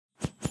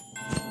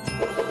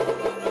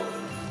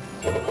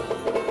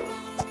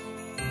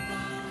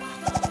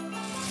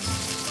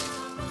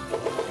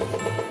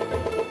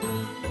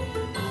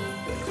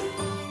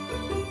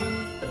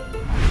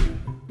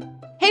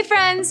Hey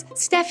friends,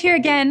 Steph here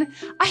again.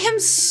 I am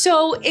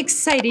so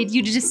excited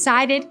you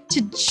decided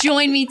to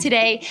join me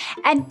today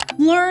and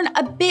learn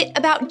a bit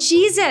about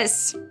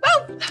Jesus.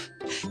 Well,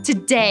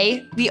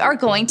 today we are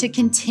going to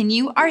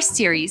continue our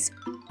series,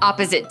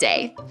 Opposite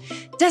Day.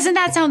 Doesn't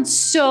that sound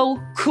so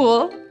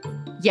cool?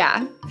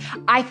 Yeah,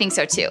 I think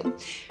so too.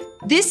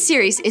 This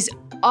series is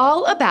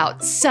all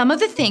about some of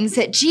the things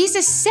that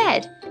Jesus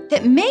said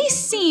that may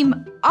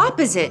seem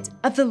opposite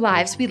of the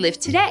lives we live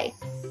today.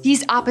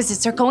 These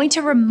opposites are going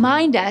to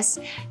remind us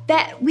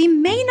that we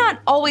may not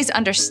always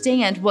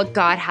understand what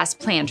God has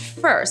planned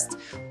first,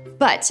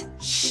 but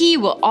He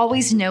will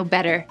always know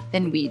better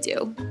than we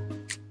do.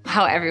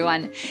 Wow,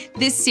 everyone,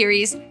 this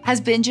series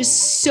has been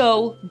just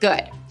so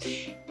good.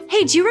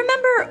 Hey, do you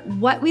remember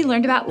what we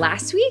learned about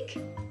last week?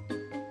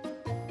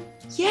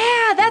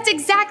 Yeah, that's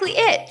exactly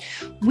it.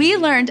 We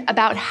learned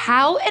about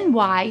how and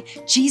why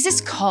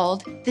Jesus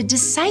called the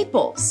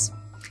disciples.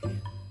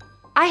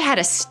 I had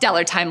a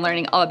stellar time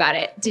learning all about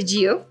it. Did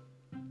you?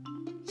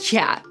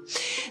 Yeah,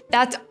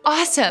 that's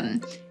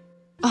awesome.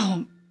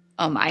 Oh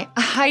my,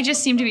 I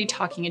just seem to be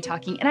talking and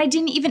talking, and I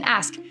didn't even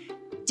ask.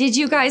 Did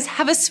you guys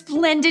have a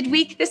splendid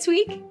week this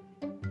week?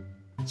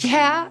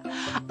 Yeah,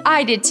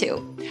 I did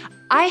too.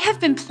 I have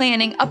been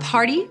planning a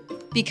party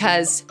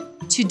because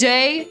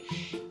today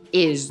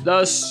is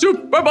the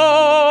Super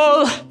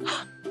Bowl.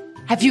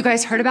 Have you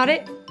guys heard about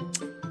it?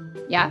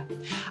 Yeah?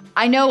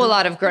 I know a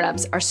lot of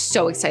grown-ups are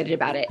so excited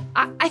about it.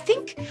 I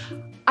think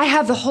I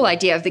have the whole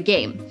idea of the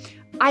game.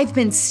 I've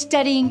been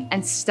studying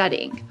and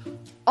studying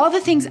all the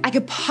things I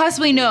could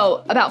possibly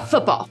know about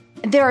football.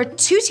 There are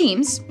two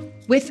teams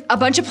with a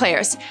bunch of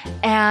players,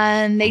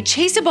 and they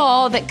chase a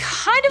ball that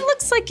kind of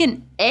looks like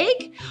an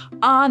egg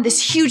on this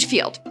huge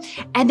field.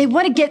 And they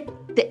want to get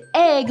the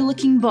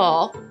egg-looking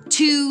ball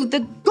to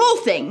the goal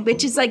thing,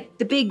 which is like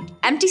the big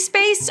empty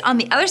space on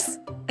the other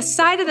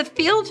side of the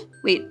field.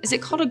 Wait, is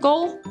it called a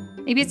goal?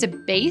 Maybe it's a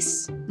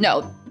base?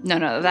 No,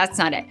 that's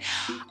not it.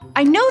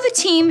 I know the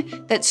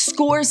team that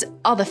scores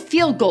all the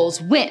field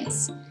goals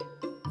wins.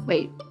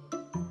 Wait.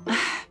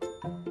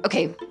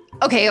 Okay,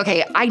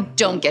 I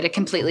don't get it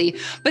completely,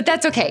 but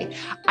that's okay.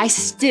 I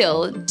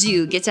still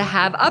do get to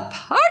have a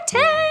party.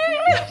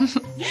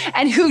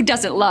 And who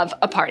doesn't love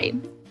a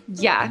party?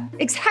 Yeah,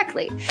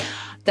 exactly.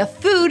 The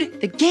food,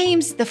 the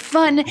games, the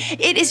fun,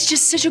 it is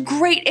just such a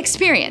great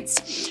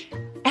experience.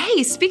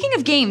 Hey, speaking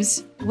of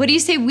games, what do you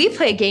say we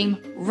play a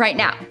game right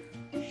now?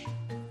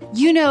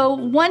 You know,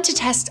 one to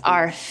test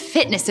our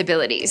fitness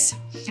abilities.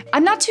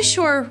 I'm not too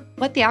sure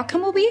what the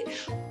outcome will be,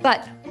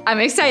 but I'm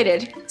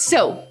excited.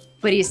 So,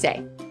 what do you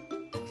say?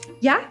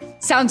 Yeah?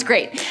 Sounds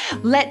great.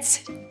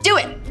 Let's do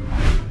it.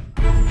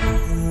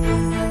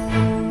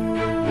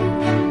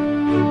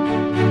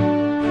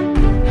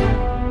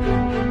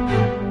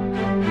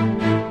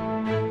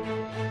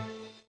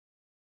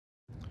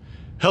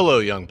 Hello,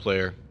 young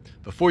player.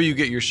 Before you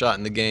get your shot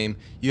in the game,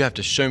 you have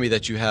to show me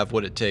that you have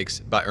what it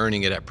takes by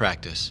earning it at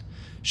practice.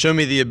 Show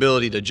me the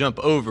ability to jump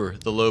over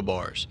the low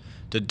bars,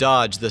 to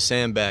dodge the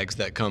sandbags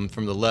that come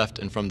from the left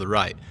and from the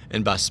right,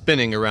 and by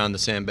spinning around the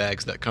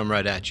sandbags that come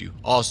right at you.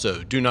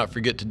 Also, do not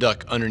forget to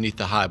duck underneath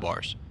the high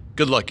bars.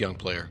 Good luck, young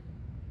player.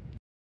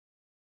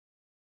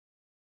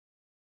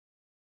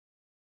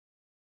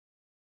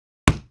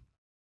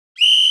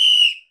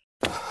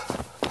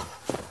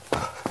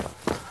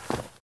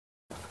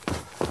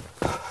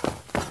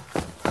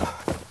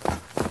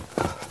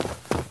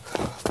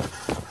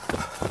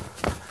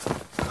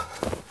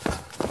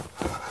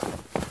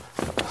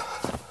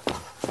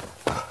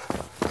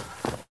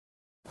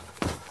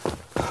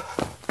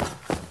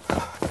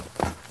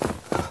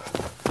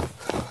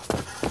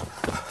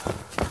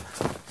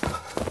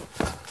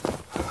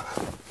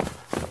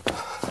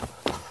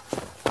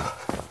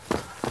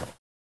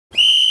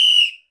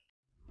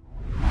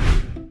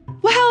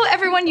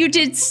 Everyone, you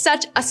did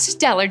such a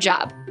stellar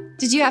job.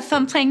 Did you have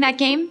fun playing that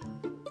game?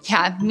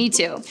 Yeah, me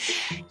too.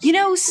 You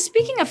know,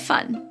 speaking of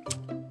fun,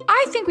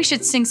 I think we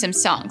should sing some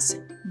songs.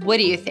 What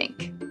do you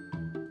think?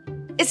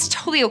 It's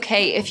totally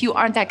okay if you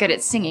aren't that good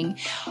at singing.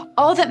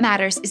 All that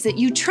matters is that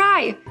you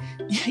try.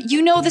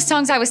 You know, the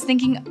songs I was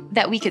thinking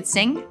that we could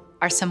sing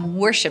are some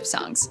worship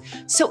songs.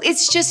 So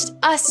it's just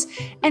us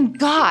and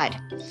God.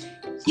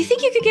 You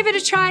think you could give it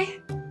a try?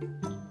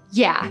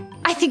 Yeah,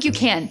 I think you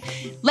can.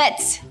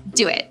 Let's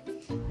do it.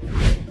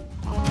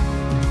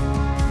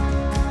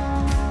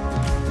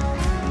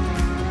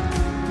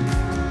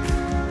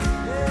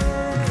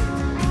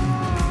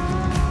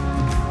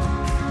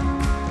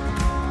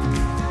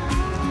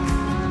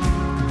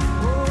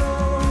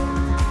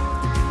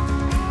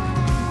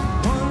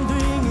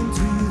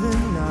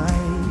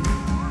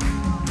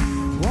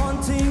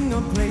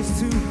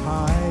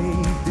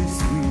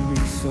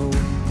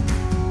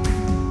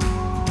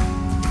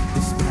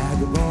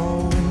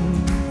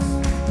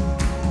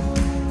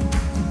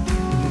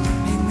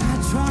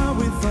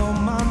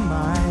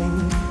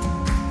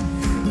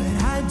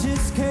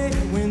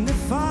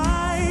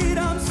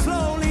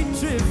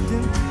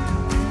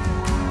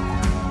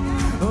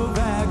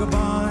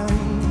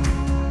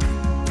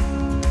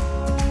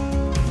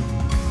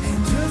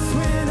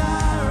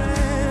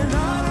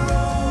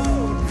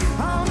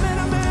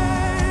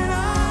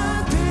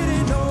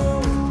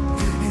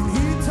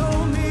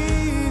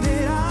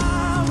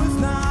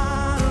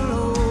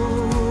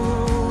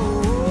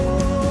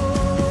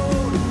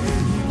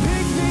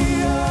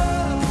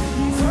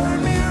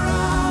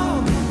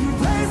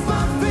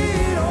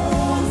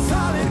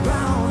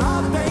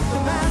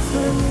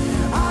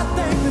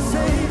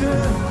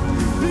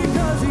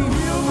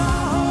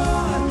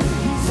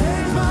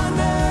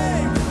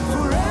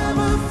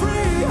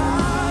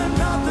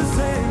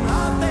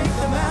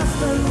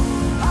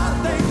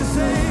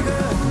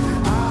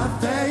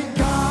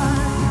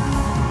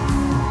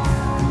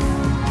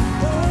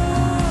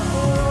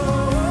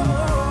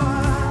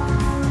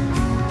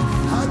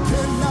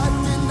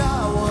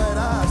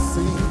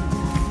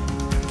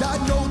 got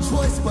no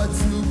choice but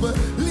to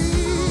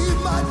believe.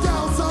 My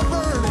doubts are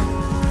burning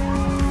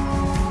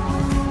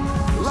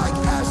like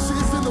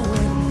ashes in the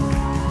wind.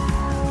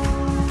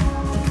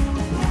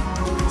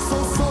 So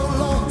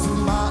long to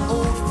my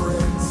old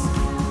friends.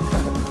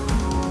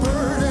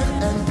 Burden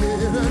and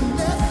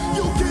bitterness,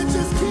 you can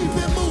just keep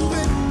it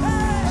moving.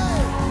 Hey,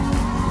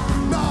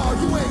 no,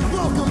 you ain't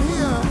welcome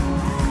here.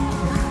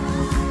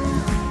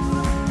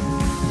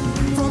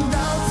 From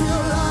now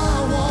till I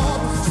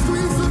walk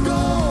streets of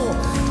gold,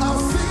 I'll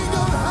sing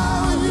of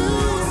how you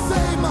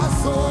saved my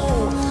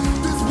soul.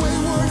 This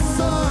wayward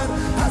son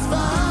has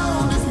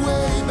found his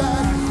way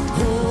back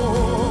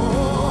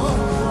home.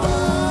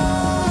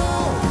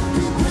 Oh,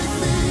 he picked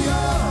me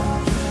up,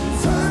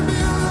 turned me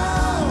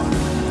around,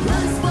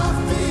 placed my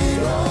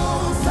feet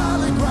on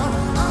solid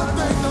ground. I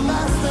thank the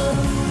Master,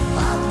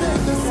 I thank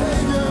the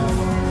Savior,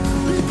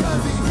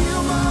 because he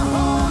healed my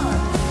heart,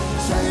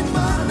 changed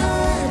my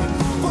name,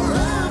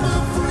 forever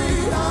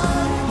free.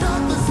 I'm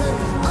not the same.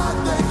 I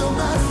thank the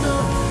Master,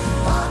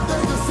 I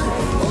thank the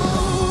Savior.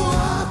 Oh,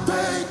 I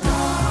thank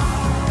God.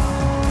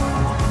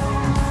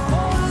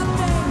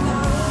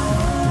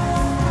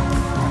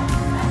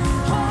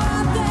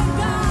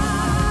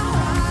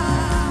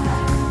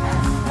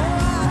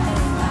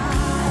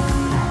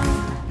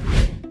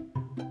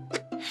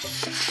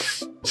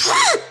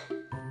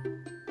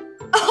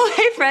 Oh,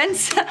 hey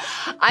friends.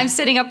 I'm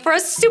setting up for a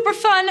super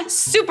fun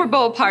Super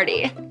Bowl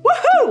party.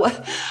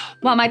 Woohoo!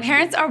 While my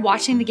parents are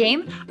watching the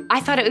game,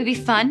 I thought it would be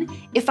fun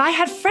if I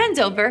had friends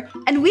over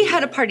and we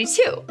had a party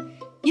too.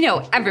 You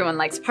know, everyone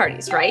likes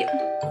parties, right?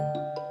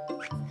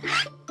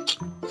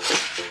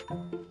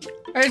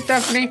 Hey,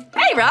 Stephanie.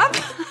 Hey, Rob.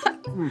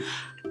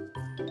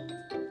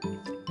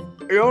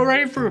 Are you all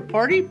ready for a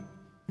party?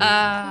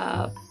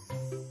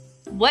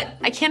 What?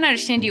 I can't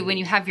understand you when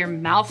you have your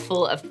mouth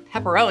full of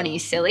pepperoni,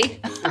 silly.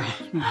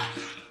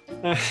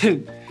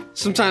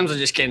 Sometimes I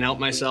just can't help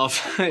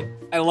myself.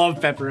 I love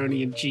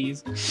pepperoni and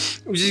cheese,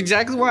 which is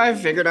exactly why I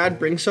figured I'd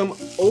bring some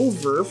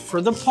over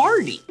for the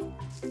party.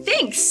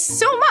 Thanks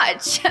so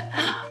much.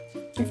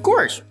 Of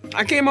course.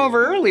 I came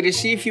over early to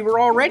see if you were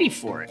all ready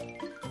for it.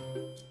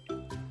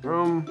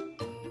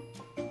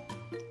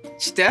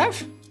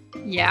 Steph?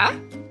 Yeah?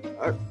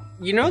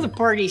 You know the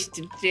party's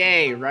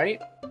today, right?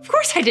 Of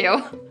course I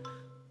do.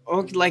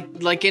 Oh,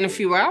 like in a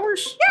few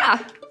hours?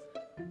 Yeah.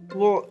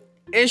 Well,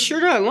 it sure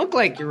doesn't look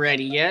like you're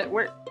ready yet.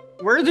 Where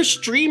are the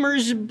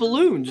streamers and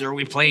balloons? Are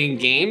we playing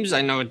games?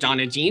 I know at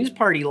Donna Jean's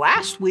party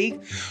last week,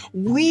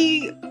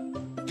 we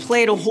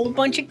played a whole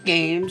bunch of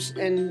games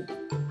and...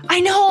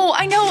 I know.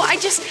 I'm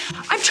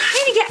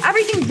trying to get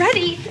everything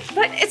ready,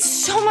 but it's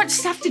so much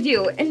stuff to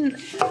do, and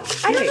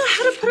I don't know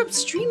how to put up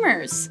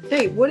streamers.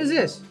 Hey, what is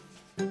this?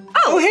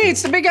 Oh, hey,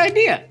 it's the big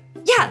idea.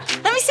 Yeah,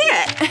 let me see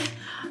it.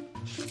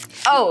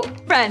 Oh,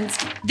 friends,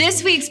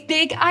 this week's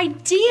big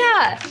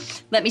idea.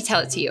 Let me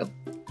tell it to you.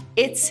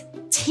 It's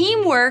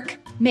teamwork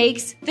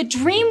makes the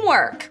dream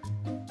work.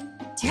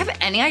 Do you have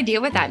any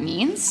idea what that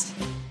means?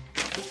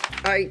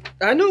 I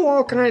know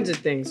all kinds of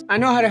things. I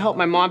know how to help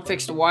my mom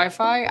fix the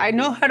Wi-Fi. I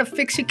know how to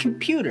fix a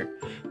computer,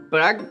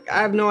 but I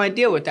have no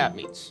idea what that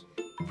means.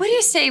 What do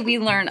you say we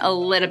learn a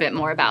little bit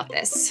more about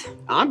this?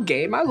 I'm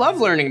game. I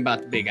love learning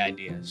about the big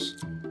ideas.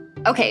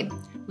 Okay,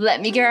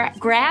 let me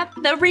grab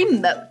the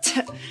remote.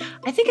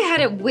 I think I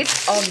had it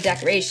with all the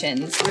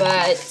decorations,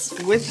 but...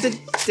 With the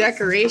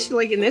decoration,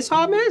 like in this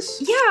hot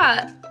mess?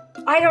 Yeah,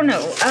 I don't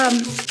know.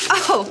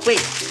 Oh,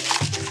 wait,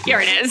 here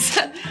it is.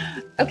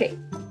 Okay,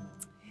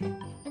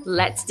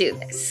 let's do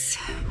this.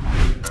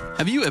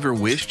 Have you ever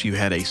wished you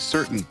had a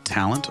certain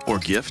talent or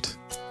gift?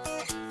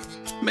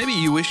 Maybe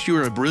you wished you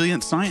were a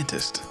brilliant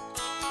scientist,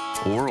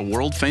 or a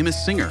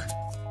world-famous singer,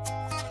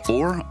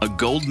 or a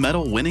gold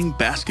medal winning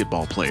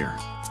basketball player.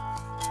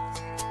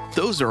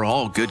 Those are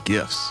all good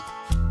gifts,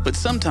 but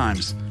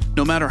sometimes,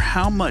 no matter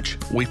how much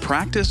we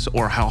practice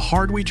or how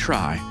hard we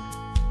try,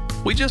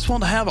 we just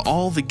won't have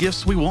all the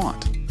gifts we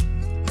want.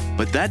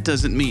 But that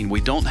doesn't mean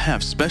we don't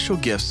have special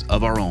gifts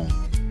of our own.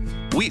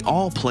 We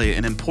all play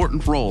an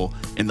important role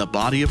in the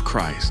body of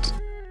Christ,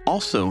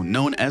 also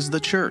known as the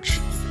church,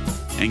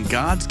 and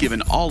God's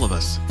given all of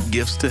us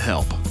gifts to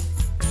help.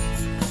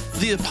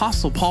 The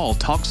Apostle Paul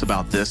talks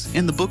about this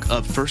in the book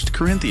of 1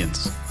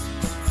 Corinthians.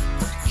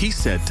 He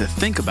said to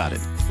think about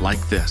it like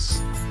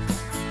this.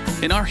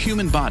 In our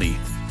human body,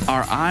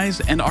 our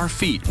eyes and our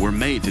feet were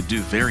made to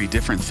do very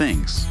different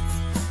things.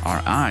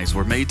 Our eyes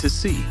were made to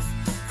see,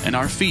 and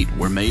our feet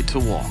were made to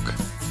walk.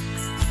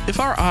 If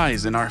our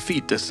eyes and our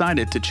feet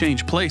decided to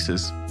change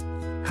places,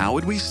 how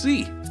would we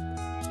see?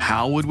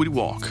 How would we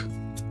walk?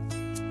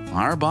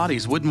 Our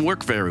bodies wouldn't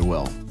work very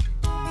well.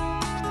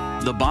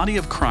 The body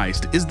of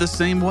Christ is the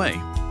same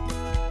way.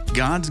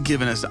 God's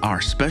given us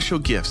our special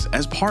gifts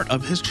as part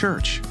of His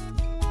church.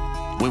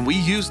 When we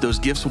use those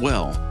gifts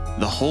well,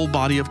 the whole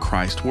body of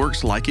Christ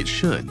works like it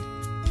should,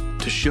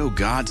 to show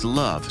God's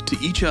love to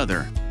each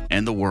other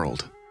and the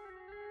world.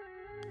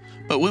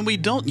 But when we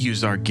don't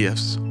use our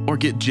gifts or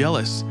get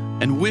jealous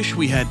and wish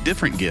we had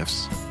different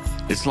gifts,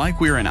 it's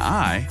like we're an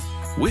eye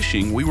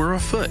wishing we were a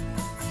foot.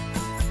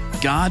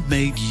 God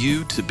made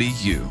you to be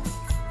you,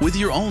 with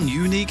your own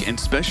unique and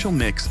special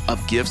mix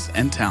of gifts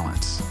and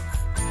talents.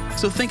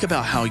 So think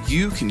about how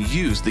you can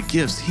use the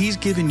gifts He's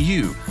given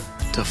you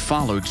to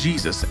follow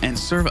Jesus and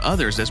serve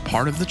others as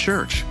part of the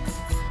church.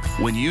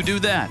 When you do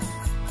that,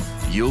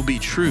 you'll be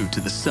true to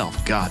the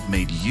self God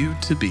made you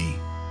to be.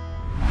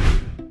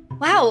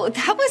 Wow,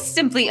 that was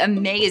simply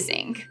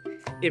amazing.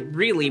 It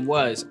really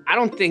was. I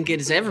don't think it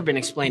has ever been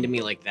explained to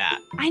me like that.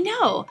 I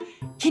know.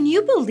 Can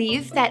you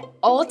believe that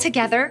all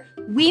together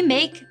we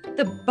make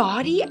the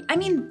body? I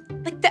mean,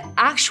 like the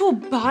actual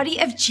body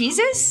of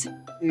Jesus?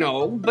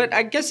 No, but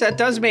I guess that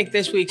does make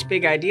this week's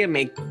big idea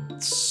make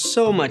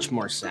so much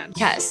more sense.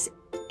 Yes,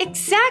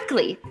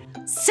 exactly.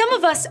 Some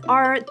of us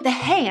are the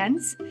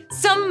hands,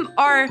 some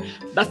are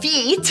the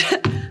feet,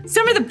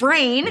 some are the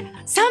brain,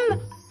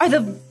 some are the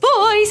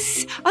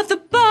voice of the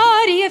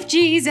body of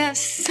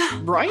Jesus.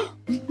 Right?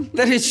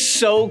 That is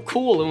so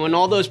cool. And when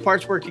all those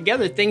parts work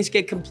together, things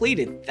get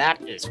completed.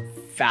 That is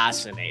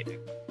fascinating.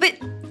 But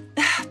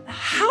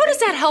how does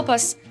that help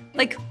us,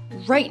 like,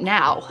 right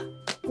now?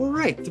 Well,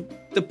 right,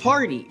 the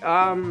party.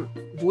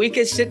 We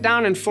could sit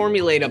down and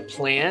formulate a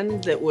plan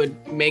that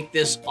would make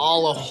this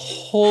all a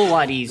whole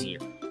lot easier.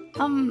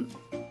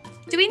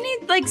 Do we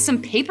need, like,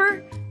 some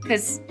paper?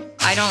 Because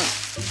I don't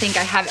think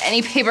I have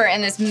any paper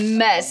in this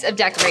mess of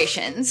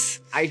decorations.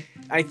 I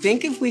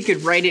think if we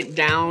could write it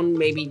down,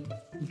 maybe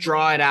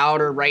draw it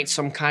out or write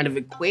some kind of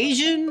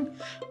equation,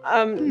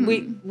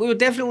 we would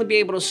definitely be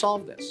able to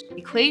solve this.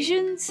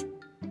 Equations?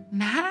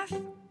 Math?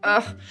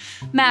 Ugh,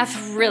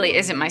 math really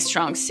isn't my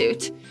strong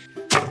suit.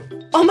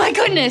 Oh my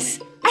goodness!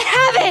 I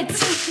have it!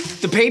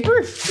 The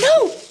paper?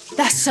 No!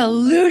 The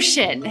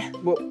solution!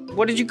 Well,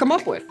 what did you come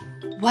up with?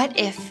 What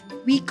if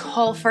we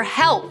call for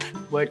help?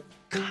 What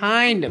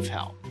kind of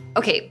help?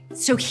 Okay,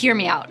 so hear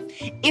me out.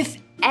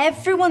 If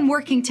everyone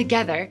working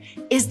together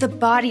is the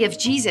body of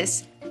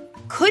Jesus,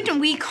 couldn't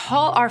we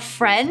call our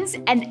friends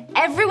and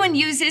everyone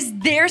uses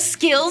their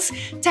skills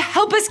to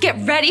help us get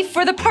ready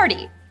for the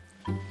party?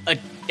 A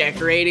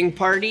decorating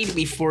party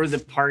before the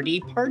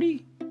party?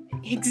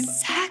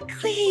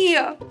 Exactly.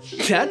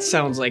 That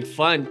sounds like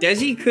fun.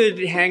 Desi could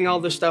hang all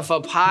the stuff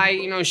up high.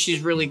 You know, she's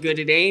really good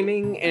at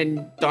aiming.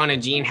 And Donna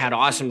Jean had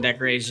awesome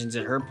decorations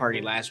at her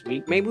party last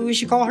week. Maybe we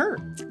should call her.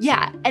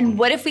 Yeah, and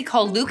what if we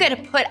call Luca to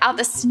put out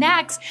the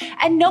snacks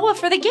and Noah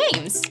for the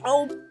games?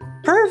 Oh,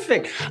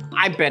 perfect.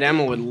 I bet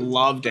Emma would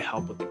love to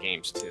help with the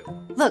games too.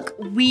 Look,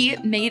 we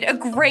made a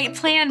great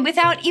plan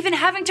without even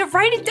having to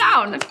write it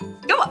down.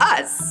 Go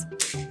us.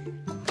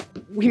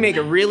 We make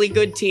a really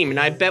good team, and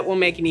I bet we'll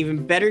make an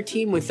even better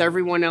team with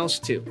everyone else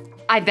too.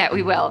 I bet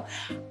we will.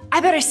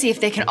 I better see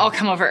if they can all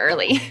come over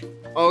early.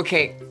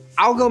 Okay,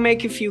 I'll go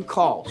make a few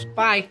calls.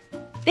 Bye.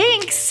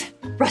 Thanks.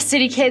 Rust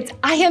City kids,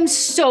 I am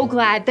so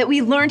glad that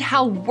we learned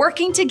how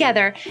working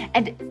together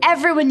and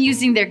everyone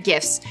using their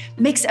gifts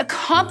makes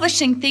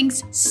accomplishing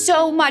things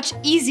so much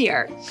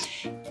easier.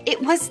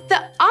 It was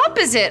the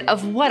opposite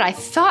of what I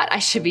thought I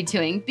should be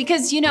doing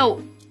because, you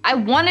know, I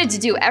wanted to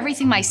do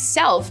everything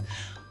myself.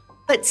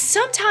 But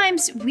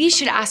sometimes we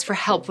should ask for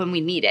help when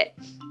we need it.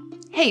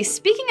 Hey,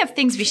 speaking of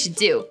things we should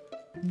do,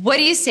 what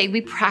do you say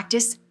we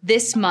practice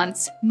this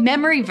month's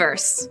memory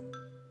verse?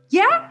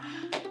 Yeah?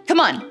 Come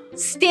on,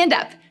 stand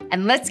up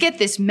and let's get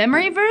this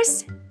memory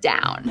verse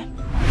down.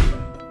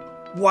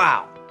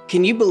 Wow,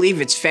 can you believe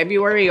it's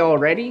February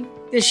already?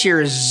 This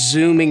year is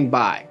zooming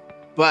by,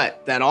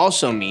 but that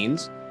also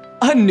means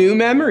a new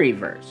memory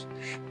verse.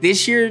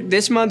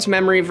 This month's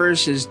memory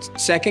verse is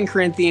 2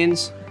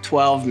 Corinthians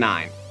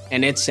 12:9.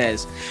 And it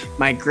says,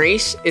 "My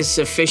grace is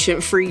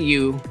sufficient for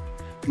you.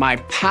 My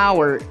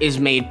power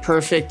is made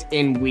perfect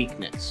in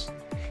weakness."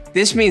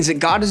 This means that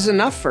God is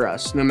enough for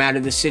us, no matter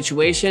the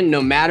situation, no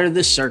matter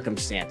the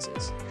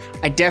circumstances.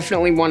 I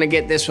definitely want to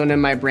get this one in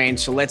my brain,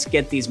 so let's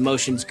get these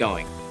motions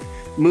going.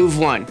 Move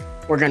 1,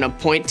 we're going to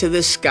point to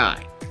the sky.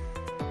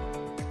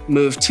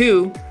 Move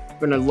 2,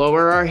 we're going to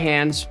lower our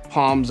hands,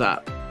 palms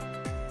up.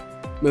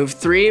 Move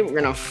 3, we're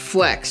going to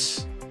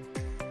flex.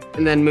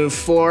 And then move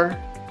 4,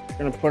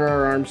 we're gonna put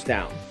our arms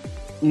down.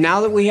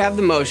 Now that we have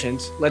the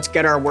motions, let's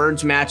get our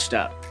words matched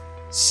up.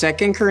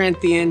 2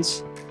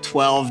 Corinthians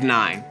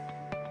 12:9.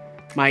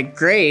 My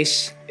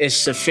grace is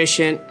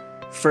sufficient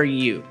for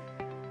you,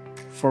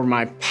 for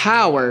my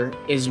power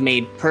is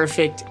made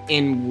perfect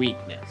in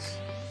weakness.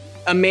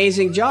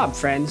 Amazing job,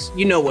 friends.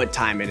 You know what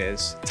time it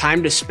is.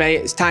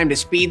 It's time to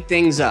speed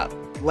things up.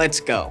 Let's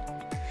go.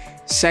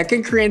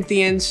 2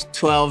 Corinthians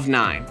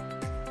 12:9.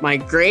 My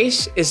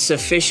grace is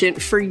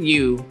sufficient for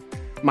you.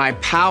 My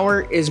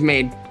power is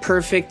made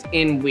perfect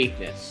in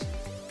weakness.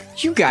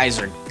 You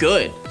guys are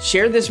good.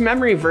 Share this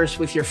memory verse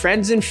with your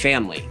friends and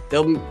family.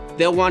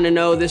 They'll want to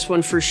know this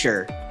one for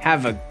sure.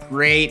 Have a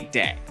great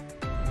day.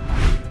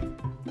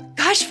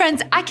 Gosh,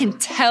 friends, I can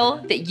tell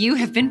that you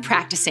have been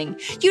practicing.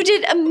 You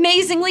did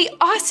amazingly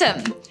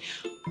awesome.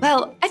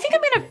 Well, I think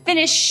I'm gonna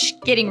finish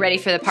getting ready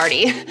for the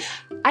party.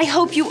 I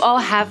hope you all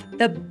have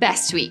the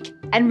best week.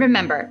 And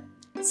remember,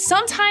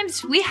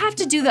 sometimes we have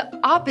to do the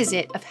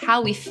opposite of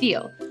how we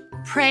feel.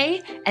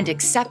 Pray and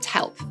accept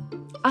help.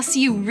 I'll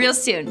see you real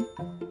soon.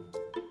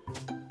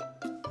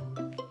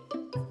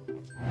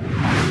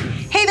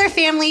 Hey there,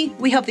 family.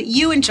 We hope that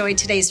you enjoyed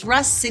today's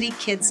Rust City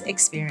Kids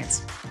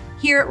experience.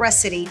 Here at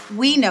Rust City,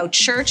 we know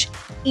church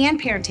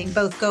and parenting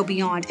both go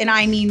beyond, and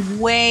I mean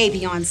way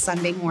beyond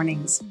Sunday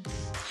mornings.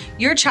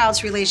 Your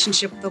child's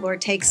relationship with the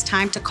Lord takes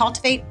time to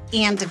cultivate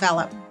and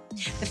develop.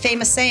 The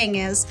famous saying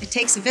is, it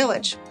takes a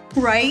village,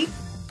 right?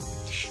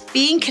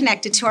 Being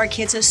connected to our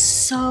kids is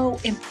so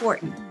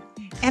important.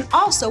 And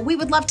also, we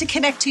would love to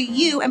connect to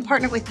you and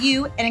partner with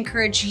you and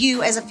encourage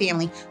you as a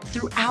family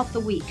throughout the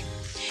week.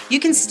 You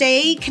can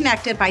stay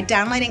connected by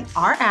downloading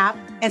our app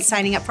and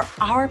signing up for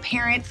our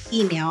parent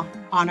email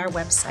on our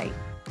website.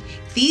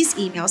 These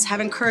emails have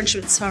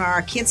encouragements from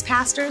our kids'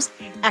 pastors,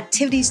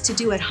 activities to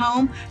do at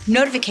home,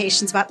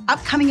 notifications about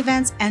upcoming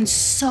events, and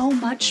so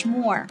much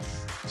more.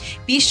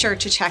 Be sure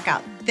to check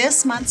out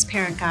this month's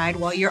parent guide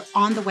while you're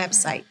on the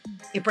website.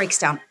 It breaks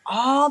down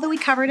all that we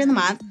covered in the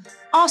month.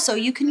 Also,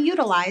 you can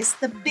utilize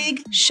the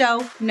Big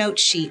Show note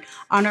sheet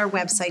on our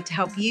website to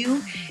help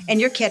you and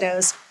your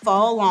kiddos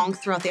follow along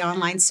throughout the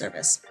online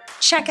service.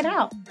 Check it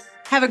out.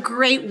 Have a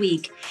great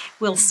week.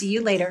 We'll see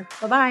you later.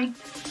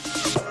 Bye-bye.